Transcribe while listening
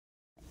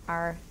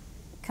Our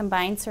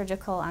combined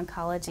surgical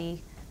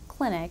oncology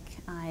clinic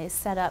is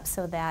set up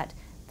so that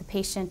the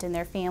patient and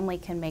their family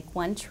can make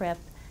one trip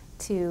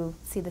to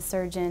see the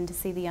surgeon, to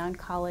see the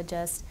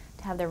oncologist,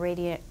 to have their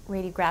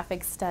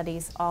radiographic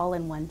studies all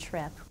in one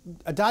trip.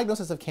 A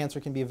diagnosis of cancer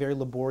can be a very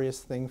laborious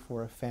thing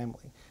for a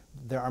family.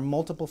 There are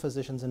multiple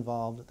physicians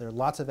involved, there are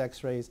lots of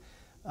x-rays,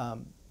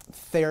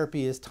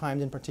 therapy is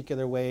timed in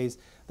particular ways,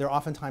 there are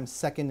oftentimes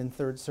second and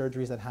third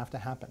surgeries that have to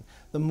happen.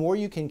 The more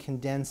you can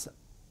condense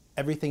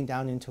everything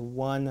down into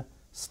one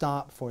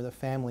stop for the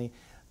family,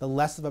 the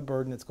less of a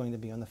burden it's going to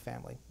be on the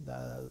family.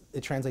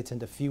 It translates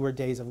into fewer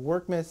days of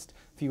work missed,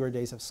 fewer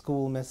days of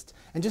school missed,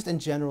 and just in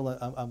general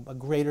a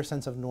greater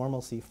sense of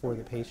normalcy for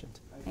the patient.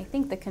 I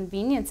think the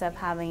convenience of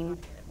having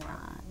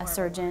a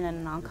surgeon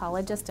and an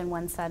oncologist in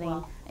one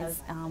setting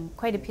is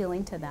quite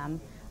appealing to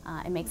them.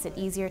 It makes it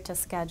easier to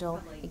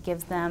schedule. It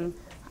gives them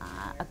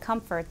a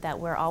comfort that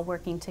we're all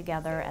working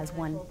together as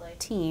one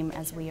team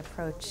as we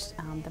approach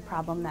the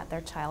problem that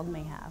their child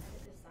may have.